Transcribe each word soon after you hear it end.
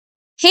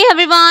Hey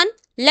everyone,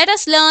 let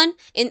us learn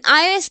in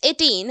iOS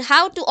 18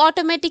 how to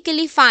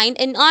automatically find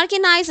and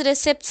organize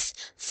receipts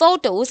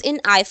photos in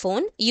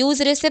iPhone.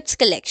 Use receipts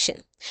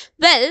collection.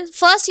 Well,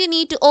 first you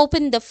need to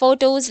open the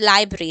photos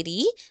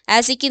library.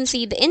 As you can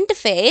see the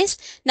interface.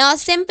 Now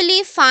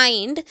simply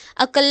find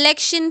a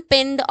collection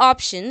pinned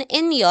option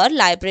in your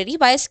library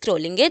by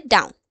scrolling it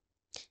down.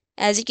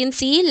 As you can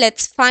see,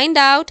 let's find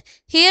out.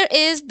 Here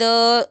is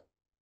the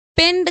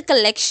pinned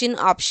collection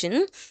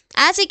option.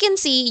 As you can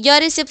see, your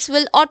receipts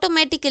will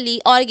automatically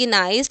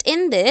organized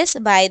in this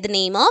by the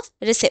name of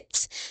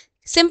receipts.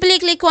 Simply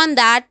click on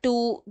that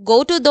to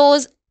go to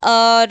those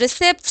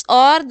receipts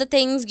or the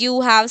things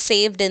you have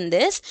saved in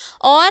this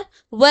or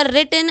were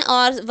written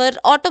or were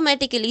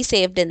automatically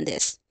saved in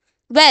this.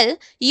 Well,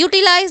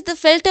 utilize the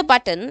filter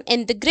button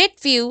in the grid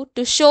view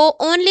to show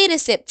only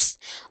receipts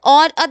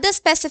or other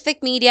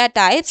specific media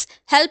types,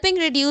 helping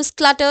reduce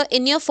clutter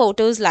in your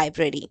photos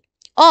library.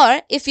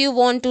 Or if you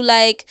want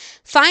to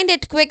find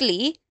it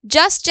quickly,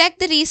 just check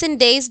the recent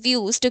days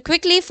views to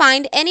quickly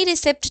find any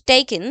receipt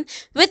taken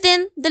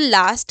within the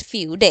last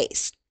few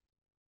days.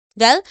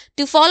 Well,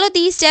 to follow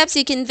these steps,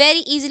 you can very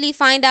easily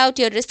find out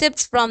your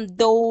receipts from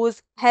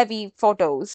those heavy photos.